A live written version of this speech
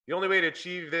The only way to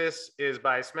achieve this is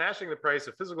by smashing the price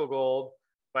of physical gold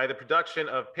by the production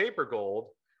of paper gold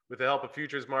with the help of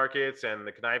futures markets and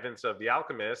the connivance of the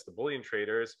alchemists, the bullion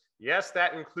traders. Yes,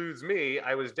 that includes me.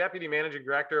 I was deputy managing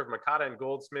director of Mocatta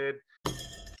Goldsmid.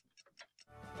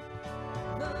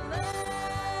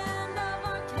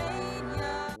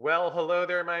 Well, hello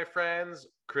there, my friends.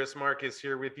 Chris Marcus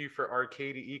here with you for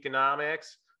Arcadia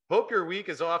Economics. Hope your week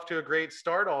is off to a great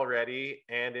start already.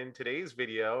 And in today's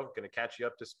video, I'm going to catch you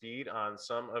up to speed on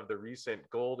some of the recent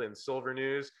gold and silver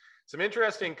news. Some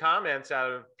interesting comments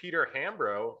out of Peter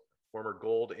Hambro, former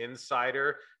gold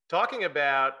insider, talking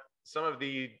about some of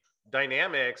the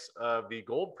dynamics of the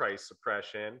gold price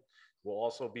suppression. We'll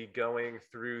also be going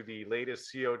through the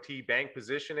latest COT bank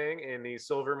positioning in the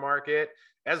silver market,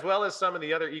 as well as some of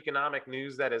the other economic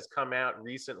news that has come out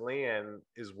recently and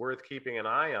is worth keeping an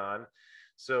eye on.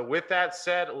 So with that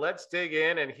said, let's dig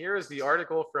in. And here is the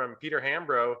article from Peter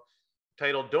Hambro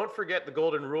titled, "Don't Forget the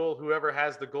Golden Rule. Whoever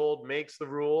has the gold makes the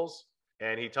rules."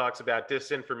 And he talks about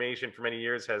disinformation for many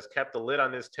years has kept the lid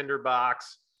on this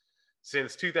tinderbox.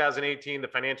 Since 2018, the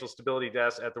Financial Stability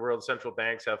Desk at the World Central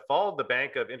Banks have followed the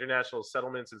Bank of International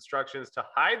Settlements instructions to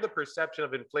hide the perception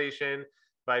of inflation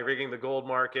by rigging the gold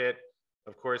market.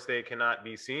 Of course, they cannot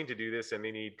be seen to do this and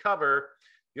they need cover.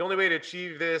 The only way to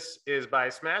achieve this is by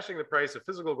smashing the price of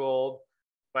physical gold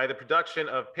by the production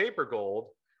of paper gold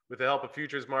with the help of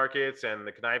futures markets and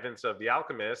the connivance of the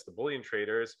alchemists, the bullion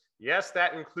traders. Yes,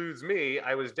 that includes me.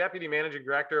 I was deputy managing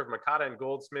director of Mocatta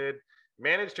Goldsmid,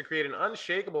 managed to create an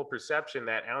unshakable perception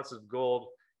that ounces of gold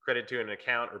credited to an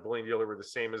account or bullion dealer were the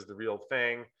same as the real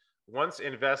thing. Once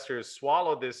investors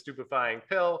swallowed this stupefying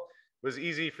pill, it was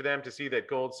easy for them to see that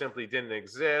gold simply didn't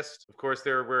exist. Of course,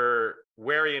 there were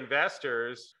wary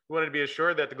investors who wanted to be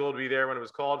assured that the gold would be there when it was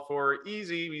called for.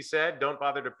 Easy, we said, don't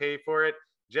bother to pay for it.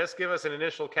 Just give us an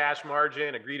initial cash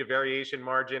margin, agree to variation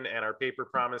margin, and our paper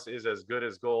promise is as good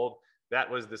as gold. That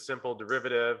was the simple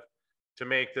derivative. To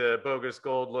make the bogus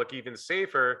gold look even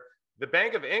safer, the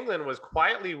Bank of England was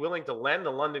quietly willing to lend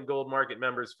the London gold market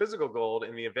members physical gold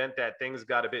in the event that things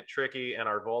got a bit tricky and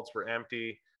our vaults were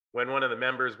empty. When one of the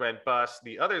members went bust,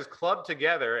 the others clubbed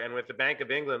together, and with the Bank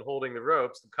of England holding the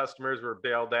ropes, the customers were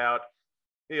bailed out.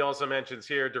 He also mentions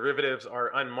here derivatives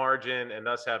are unmargined and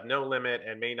thus have no limit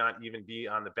and may not even be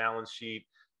on the balance sheet.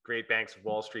 Great banks of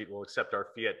Wall Street will accept our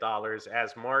fiat dollars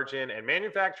as margin and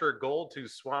manufacture gold to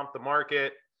swamp the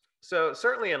market. So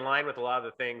certainly in line with a lot of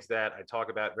the things that I talk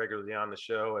about regularly on the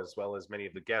show, as well as many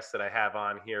of the guests that I have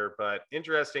on here, but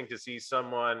interesting to see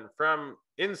someone from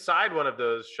inside one of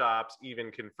those shops even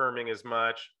confirming as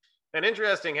much. And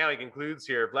interesting how he concludes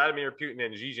here, Vladimir Putin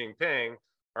and Xi Jinping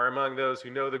are among those who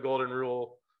know the golden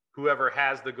rule. Whoever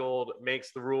has the gold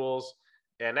makes the rules.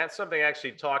 And that's something I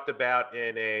actually talked about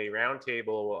in a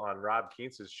roundtable on Rob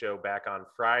Keentz's show back on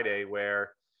Friday,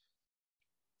 where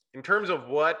in terms of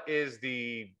what is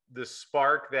the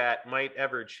spark that might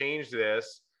ever change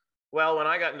this, well, when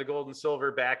I got into gold and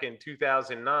silver back in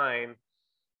 2009,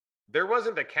 there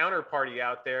wasn't a counterparty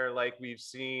out there like we've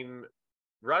seen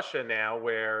Russia now,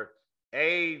 where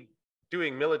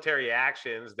doing military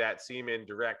actions that seem in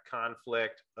direct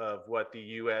conflict of what the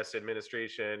US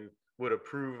administration would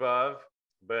approve of.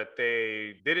 But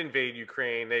they did invade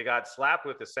Ukraine. They got slapped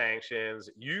with the sanctions,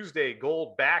 used a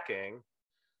gold backing.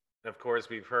 Of course,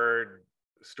 we've heard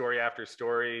story after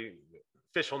story,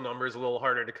 official numbers a little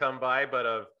harder to come by, but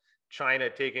of China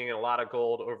taking a lot of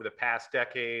gold over the past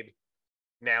decade.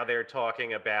 Now they're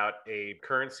talking about a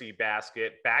currency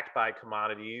basket backed by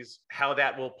commodities. How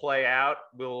that will play out,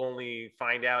 we'll only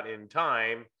find out in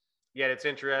time. Yet it's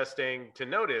interesting to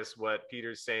notice what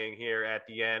Peter's saying here at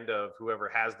the end of whoever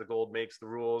has the gold makes the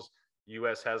rules.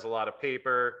 US has a lot of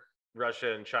paper.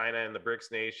 Russia and China and the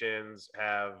BRICS nations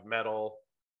have metal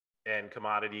and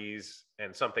commodities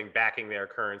and something backing their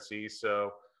currency.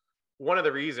 So one of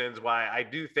the reasons why I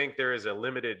do think there is a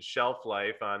limited shelf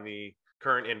life on the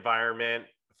current environment,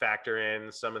 factor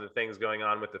in some of the things going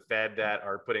on with the Fed that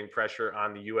are putting pressure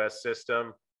on the US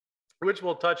system, which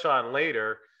we'll touch on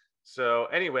later. So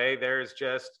anyway, there's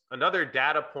just another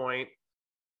data point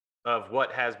of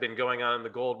what has been going on in the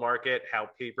gold market, how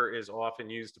paper is often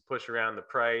used to push around the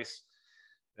price.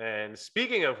 And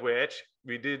speaking of which,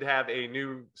 we did have a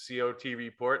new COT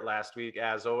report last week,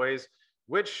 as always,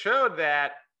 which showed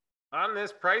that on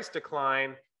this price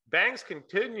decline, banks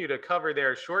continue to cover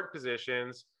their short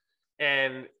positions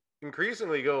and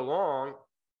increasingly go long.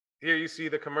 Here you see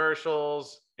the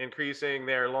commercials increasing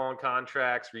their long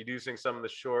contracts, reducing some of the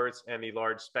shorts, and the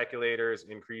large speculators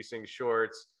increasing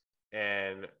shorts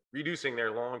and reducing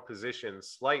their long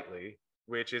positions slightly,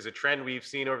 which is a trend we've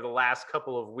seen over the last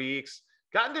couple of weeks.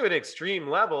 Gotten to an extreme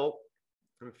level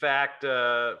In fact,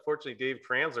 fortunately, Dave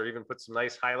Kranzler even put some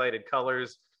nice highlighted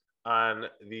colors on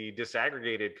the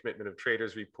disaggregated commitment of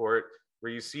traders report,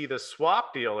 where you see the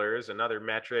swap dealers, another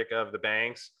metric of the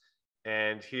banks,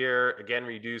 and here again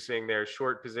reducing their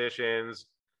short positions,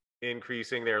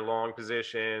 increasing their long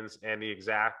positions, and the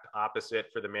exact opposite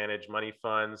for the managed money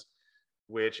funds,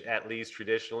 which at least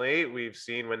traditionally we've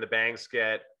seen when the banks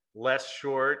get less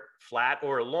short, flat,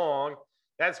 or long,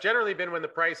 that's generally been when the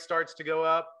price starts to go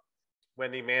up.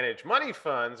 When the managed money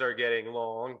funds are getting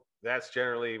long, that's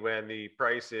generally when the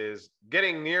price is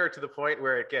getting near to the point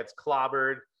where it gets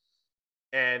clobbered.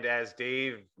 And as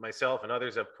Dave, myself, and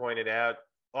others have pointed out,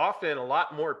 often a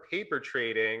lot more paper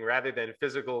trading rather than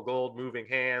physical gold moving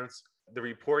hands. The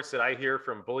reports that I hear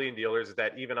from bullion dealers is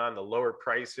that even on the lower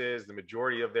prices, the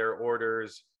majority of their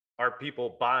orders are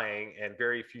people buying and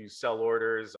very few sell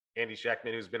orders. Andy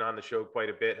Schechtman, who's been on the show quite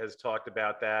a bit, has talked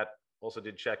about that. Also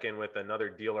did check in with another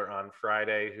dealer on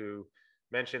Friday who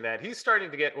mentioned that he's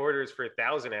starting to get orders for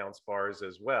 1,000-ounce bars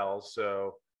as well.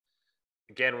 So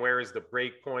again, where is the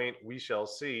break point? We shall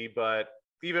see. But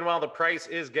even while the price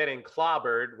is getting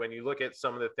clobbered, when you look at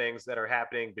some of the things that are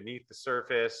happening beneath the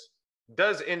surface,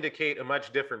 does indicate a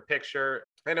much different picture.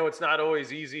 I know it's not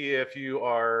always easy if you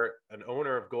are an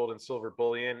owner of gold and silver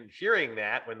bullion hearing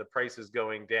that when the price is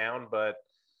going down, but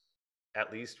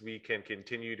at least we can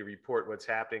continue to report what's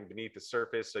happening beneath the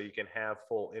surface so you can have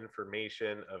full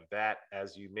information of that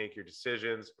as you make your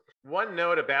decisions. One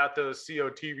note about those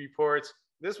COT reports,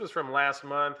 this was from last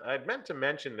month. I'd meant to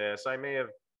mention this. I may have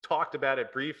talked about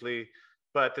it briefly,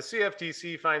 but the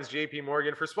CFTC fines JP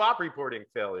Morgan for swap reporting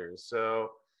failures. So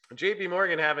JP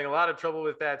Morgan having a lot of trouble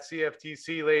with that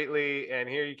CFTC lately. And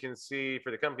here you can see for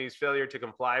the company's failure to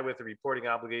comply with the reporting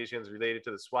obligations related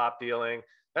to the swap dealing.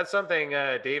 That's something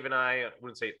Dave and I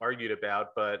wouldn't say argued about,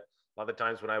 but a lot of the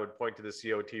times when I would point to the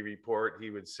COT report, he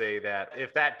would say that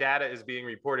if that data is being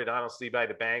reported honestly by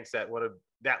the banks, that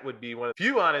would be one of the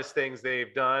few honest things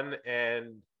they've done.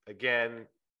 And again,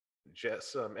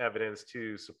 just some evidence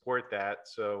to support that.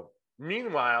 So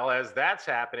meanwhile, as that's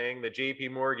happening, the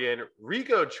JP Morgan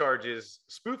RICO charges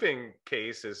spoofing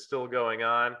case is still going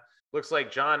on. Looks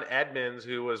like John Edmonds,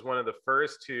 who was one of the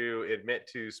first to admit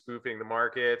to spoofing the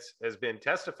markets, has been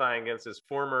testifying against his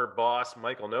former boss,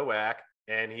 Michael Nowak.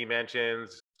 And he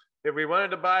mentions, if we wanted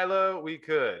to buy low, we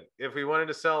could. If we wanted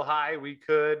to sell high, we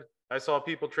could. I saw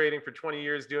people trading for 20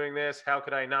 years doing this. How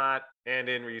could I not? And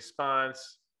in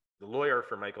response, the lawyer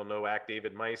for Michael Nowak,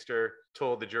 David Meister,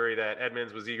 told the jury that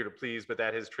Edmonds was eager to please, but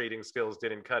that his trading skills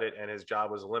didn't cut it and his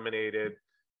job was eliminated.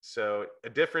 So a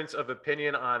difference of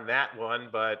opinion on that one,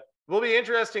 but will be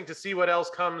interesting to see what else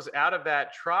comes out of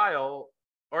that trial.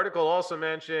 Article also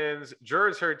mentions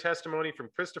jurors heard testimony from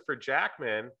Christopher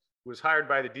Jackman, who was hired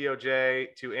by the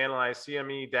DOJ to analyze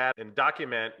CME data and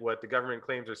document what the government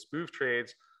claims are spoof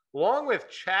trades, along with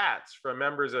chats from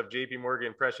members of JP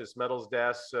Morgan Precious Metals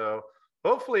desk. So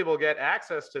hopefully we'll get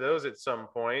access to those at some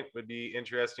point. Would be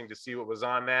interesting to see what was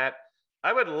on that.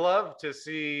 I would love to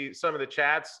see some of the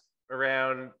chats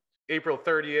around April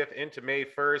 30th into May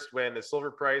 1st when the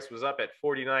silver price was up at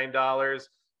 $49.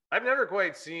 I've never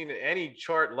quite seen any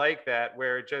chart like that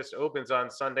where it just opens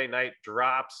on Sunday night,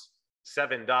 drops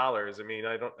 $7. I mean,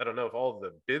 I don't know if all of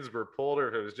the bids were pulled or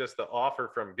if it was just the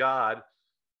offer from God,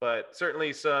 but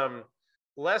certainly some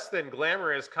less than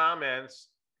glamorous comments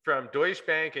from Deutsche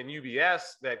Bank and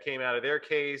UBS that came out of their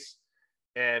case.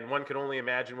 And one can only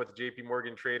imagine what the JP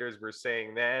Morgan traders were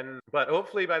saying then. But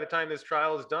hopefully by the time this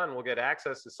trial is done, we'll get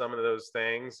access to some of those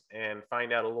things and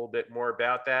find out a little bit more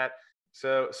about that.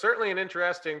 So certainly an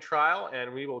interesting trial,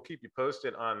 and we will keep you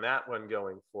posted on that one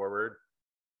going forward.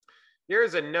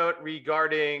 Here's a note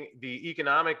regarding the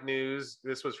economic news.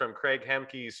 This was from Craig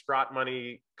Hemke's Sprott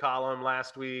Money column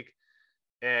last week,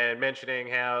 and mentioning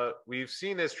how we've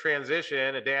seen this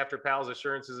transition a day after Powell's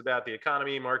assurances about the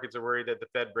economy. Markets are worried that the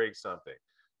Fed breaks something.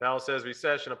 Powell says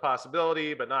recession a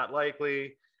possibility, but not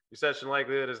likely. Recession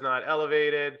likelihood is not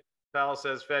elevated. Powell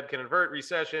says Fed can avert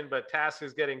recession, but task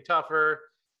is getting tougher.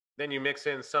 Then you mix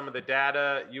in some of the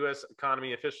data. U.S.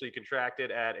 economy officially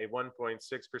contracted at a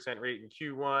 1.6% rate in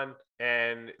Q1.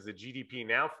 And the GDP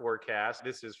Now forecast,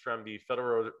 this is from the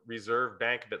Federal Reserve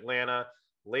Bank of Atlanta.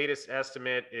 Latest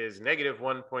estimate is negative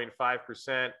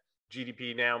 1.5%.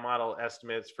 GDP Now model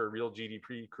estimates for real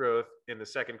GDP growth in the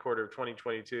second quarter of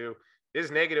 2022 is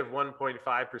negative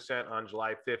 1.5% on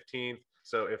July 15th.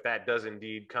 So if that does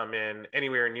indeed come in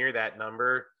anywhere near that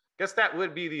number, I guess that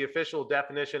would be the official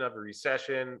definition of a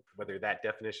recession. Whether that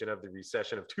definition of the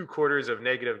recession of 2 quarters of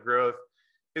negative growth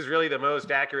is really the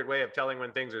most accurate way of telling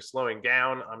when things are slowing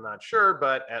down, I'm not sure,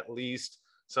 but at least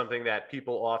something that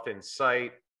people often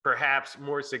cite. Perhaps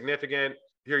more significant,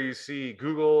 Here you see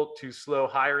Google to slow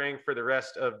hiring for the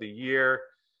rest of the year.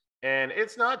 And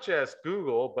it's not just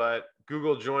Google, but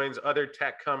Google joins other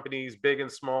tech companies, big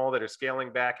and small, that are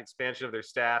scaling back expansion of their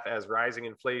staff as rising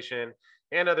inflation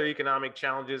and other economic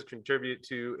challenges contribute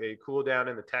to a cool down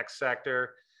in the tech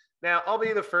sector. Now, I'll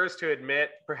be the first to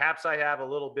admit, perhaps I have a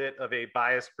little bit of a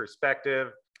biased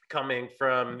perspective coming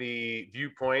from the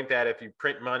viewpoint that if you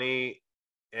print money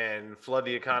and flood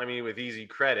the economy with easy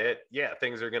credit, yeah,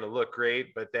 things are going to look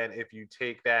great. But then if you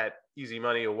take that easy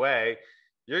money away,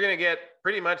 you're going to get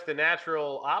pretty much the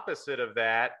natural opposite of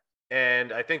that.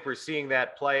 And I think we're seeing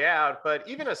that play out. But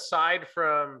even aside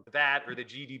from that, or the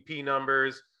GDP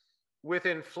numbers, with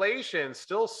inflation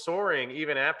still soaring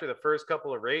even after the first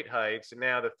couple of rate hikes, and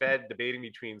now the Fed debating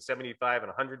between 75 and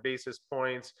 100 basis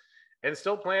points, and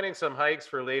still planning some hikes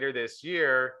for later this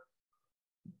year,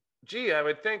 gee, I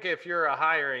would think if you're a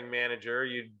hiring manager,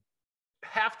 you'd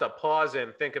have to pause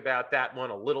and think about that one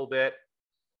a little bit.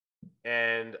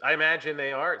 And I imagine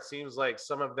they are. It seems like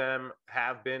some of them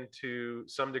have been to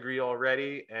some degree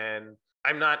already. And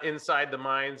I'm not inside the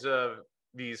minds of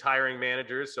these hiring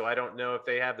managers, so I don't know if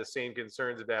they have the same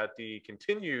concerns about the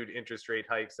continued interest rate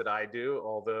hikes that I do,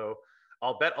 although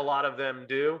I'll bet a lot of them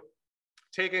do.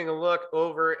 Taking a look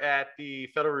over at the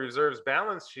Federal Reserve's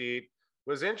balance sheet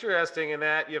was interesting in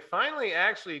that you finally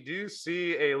actually do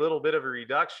see a little bit of a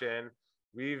reduction.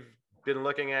 We've been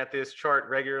looking at this chart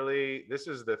regularly. This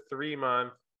is the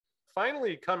 3-month,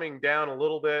 finally coming down a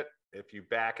little bit. If you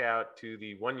back out to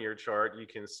the 1-year chart, you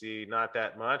can see not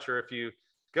that much. Or if you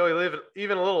go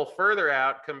even a little further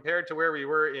out compared to where we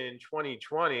were in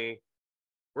 2020,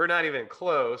 we're not even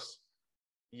close.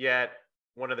 Yet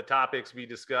one of the topics we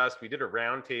discussed, we did a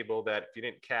roundtable that, if you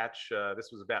didn't catch,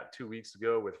 this was about 2 weeks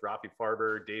ago with Rafi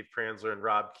Farber, Dave Pranzler, and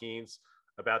Rob Keynes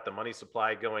about the money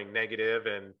supply going negative.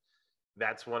 And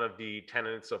that's one of the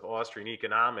tenets of Austrian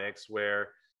economics, where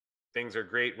things are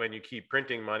great when you keep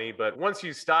printing money, but once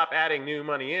you stop adding new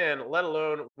money in, let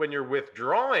alone when you're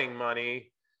withdrawing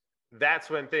money, that's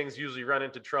when things usually run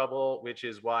into trouble, which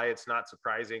is why it's not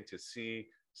surprising to see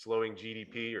slowing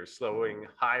GDP or slowing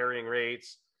hiring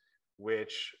rates,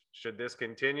 which, should this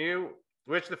continue,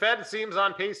 which the Fed seems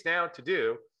on pace now to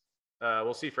do,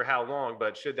 we'll see for how long,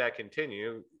 but should that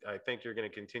continue, I think you're going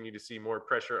to continue to see more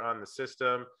pressure on the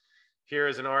system. Here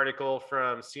is an article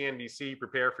from CNBC,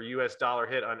 prepare for US dollar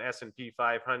hit on S&P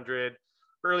 500.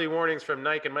 Early warnings from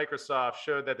Nike and Microsoft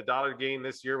showed that the dollar gain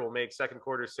this year will make second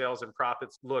quarter sales and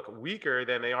profits look weaker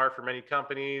than they are for many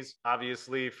companies.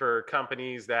 Obviously, for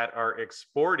companies that are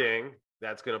exporting,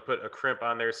 that's going to put a crimp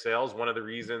on their sales. One of the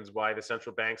reasons why the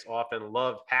central banks often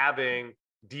love having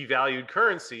devalued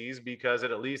currencies, because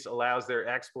it at least allows their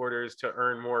exporters to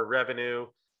earn more revenue.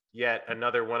 Yet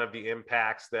another one of the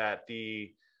impacts that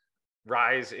the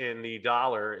rise in the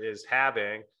dollar is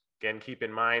having. Again, keep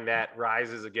in mind that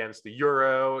rises against the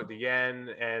euro, the yen,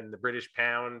 and the British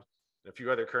pound, and a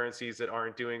few other currencies that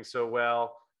aren't doing so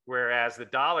well. Whereas the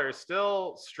dollar is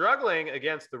still struggling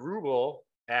against the ruble,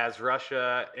 as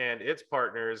Russia and its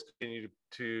partners continue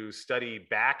to study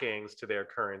backings to their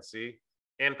currency.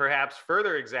 And perhaps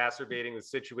further exacerbating the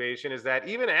situation is that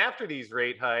even after these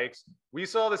rate hikes, we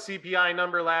saw the CPI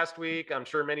number last week. I'm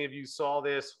sure many of you saw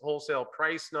this wholesale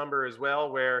price number as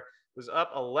well, where it was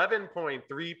up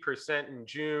 11.3% in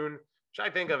June, which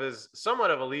I think of as somewhat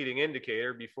of a leading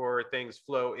indicator before things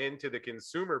flow into the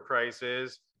consumer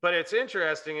prices. But it's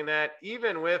interesting in that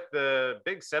even with the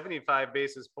big 75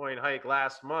 basis point hike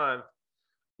last month,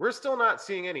 we're still not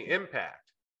seeing any impact.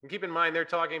 And keep in mind, they're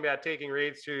talking about taking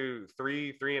rates to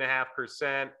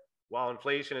 3.5%, while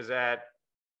inflation is at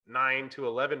 9 to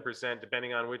 11%,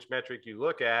 depending on which metric you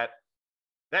look at.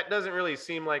 That doesn't really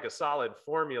seem like a solid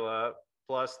formula,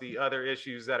 plus the other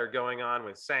issues that are going on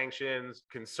with sanctions,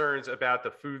 concerns about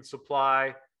the food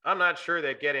supply. I'm not sure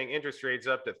that getting interest rates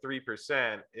up to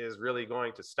 3% is really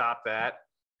going to stop that.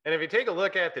 And if you take a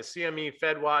look at the CME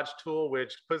FedWatch tool,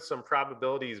 which puts some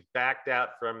probabilities backed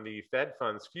out from the Fed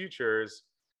funds futures,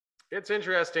 it's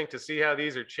interesting to see how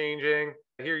these are changing.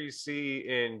 Here you see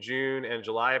in June and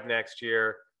July of next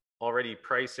year, already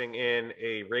pricing in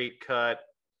a rate cut.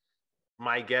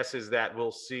 My guess is that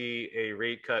we'll see a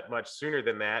rate cut much sooner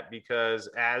than that, because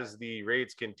as the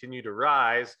rates continue to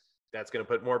rise, that's going to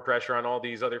put more pressure on all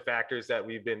these other factors that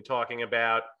we've been talking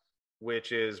about,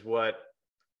 which is what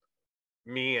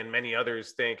me and many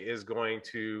others think is going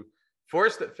to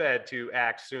force the Fed to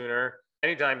act sooner.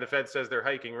 Anytime the Fed says they're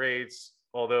hiking rates,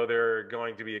 although they're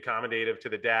going to be accommodative to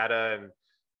the data, and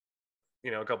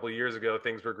a couple of years ago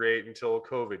things were great until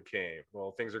COVID came.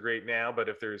 Well, things are great now, but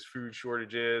if there's food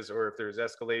shortages or if there's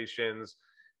escalations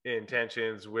in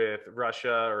tensions with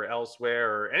Russia or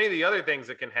elsewhere, or any of the other things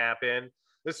that can happen,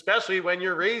 especially when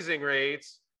you're raising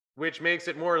rates, which makes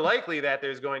it more likely that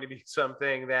there's going to be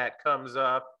something that comes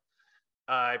up.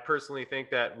 I personally think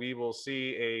that we will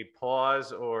see a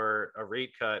pause or a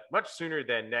rate cut much sooner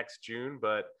than next June,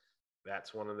 but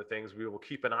that's one of the things we will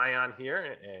keep an eye on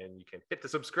here. And you can hit the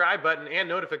subscribe button and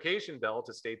notification bell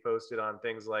to stay posted on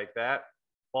things like that.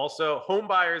 Also, home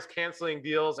buyers canceling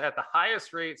deals at the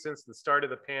highest rate since the start of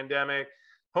the pandemic.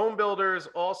 Home builders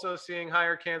also seeing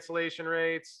higher cancellation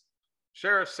rates.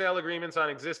 Sheriff sale agreements on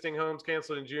existing homes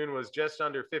canceled in June was just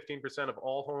under 15% of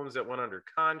all homes that went under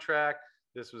contract.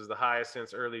 This was the highest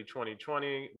since early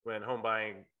 2020 when home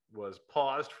buying was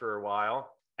paused for a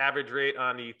while. Average rate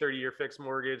on the 30-year fixed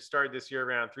mortgage started this year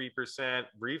around 3%,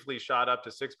 briefly shot up to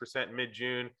 6%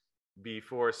 mid-June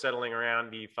before settling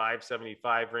around the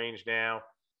 5.75 range now.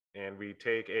 And we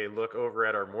take a look over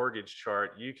at our mortgage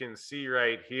chart. You can see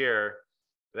right here,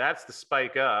 that's the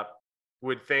spike up.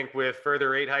 Would think with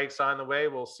further rate hikes on the way,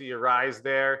 we'll see a rise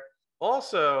there.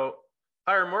 Also,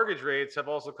 higher mortgage rates have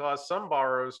also caused some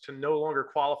borrowers to no longer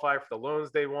qualify for the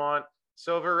loans they want.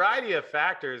 So a variety of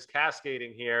factors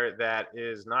cascading here that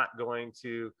is not going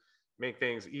to make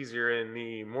things easier in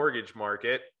the mortgage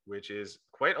market, which is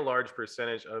quite a large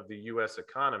percentage of the US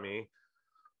economy.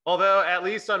 Although, at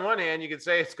least on one hand, you could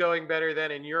say it's going better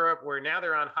than in Europe, where now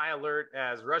they're on high alert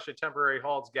as Russia temporarily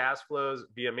halts gas flows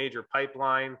via major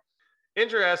pipeline.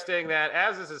 Interesting that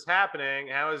as this is happening,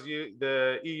 how is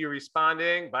the EU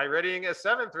responding? By readying a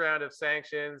 7th round of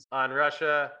sanctions on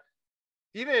Russia,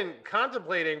 even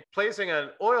contemplating placing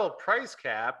an oil price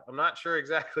cap. I'm not sure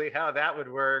exactly how that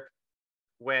would work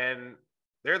when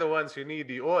they're the ones who need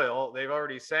the oil. They've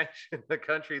already sanctioned the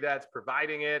country that's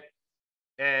providing it,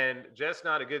 and just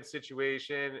not a good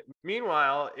situation.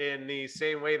 Meanwhile, in the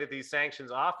same way that these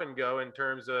sanctions often go in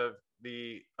terms of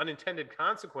the unintended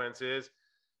consequences,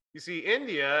 you see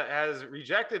India has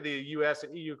rejected the US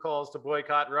and EU calls to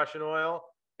boycott Russian oil,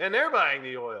 and they're buying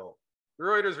the oil. The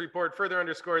Reuters report further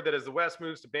underscored that as the West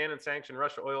moves to ban and sanction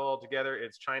Russia oil altogether,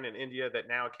 it's China and India that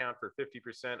now account for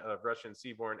 50% of Russian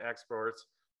seaborne exports,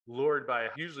 lured by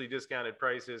hugely discounted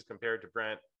prices compared to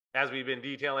Brent. As we've been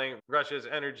detailing, Russia's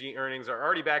energy earnings are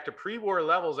already back to pre-war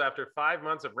levels after 5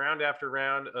 months of round after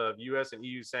round of US and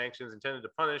EU sanctions intended to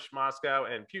punish Moscow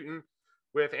and Putin,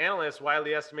 with analysts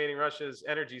widely estimating Russia's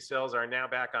energy sales are now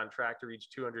back on track to reach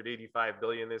 $285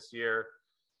 billion this year.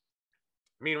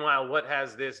 Meanwhile, what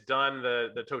has this done?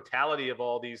 The totality of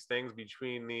all these things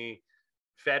between the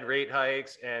Fed rate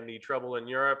hikes and the trouble in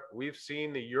Europe, we've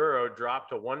seen the euro drop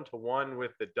to 1-to-1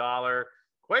 with the dollar.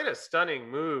 Quite a stunning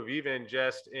move, even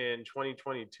just in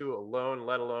 2022 alone,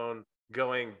 let alone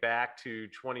going back to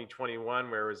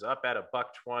 2021, where it was up at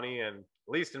 $1.20. And at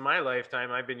least in my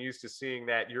lifetime, I've been used to seeing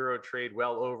that euro trade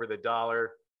well over the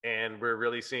dollar. And we're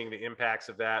really seeing the impacts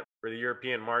of that for the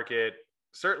European market,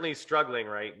 certainly struggling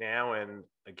right now. And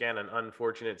again, an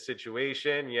unfortunate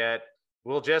situation, yet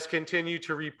we'll just continue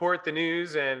to report the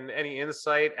news and any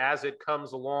insight as it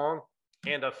comes along.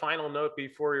 And a final note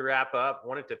before we wrap up,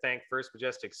 wanted to thank First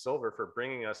Majestic Silver for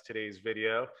bringing us today's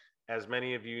video. As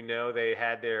many of you know, they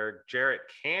had their Jarrett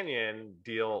Canyon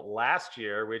deal last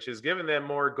year, which has given them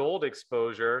more gold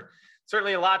exposure.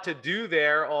 Certainly a lot to do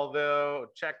there, although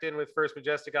checked in with First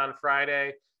Majestic on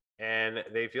Friday, and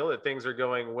they feel that things are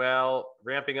going well,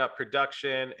 ramping up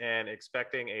production and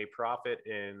expecting a profit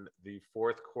in the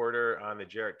 4th quarter on the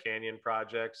Jarrett Canyon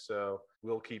project. So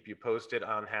we'll keep you posted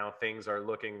on how things are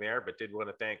looking there, but did want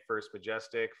to thank First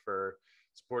Majestic for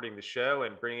supporting the show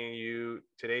and bringing you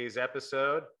today's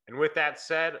episode. And with that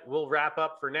said, we'll wrap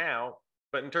up for now.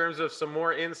 But in terms of some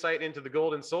more insight into the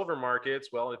gold and silver markets,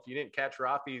 well, if you didn't catch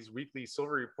Rafi's weekly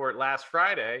silver report last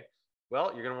Friday,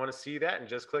 well, you're going to want to see that and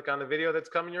just click on the video that's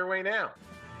coming your way now.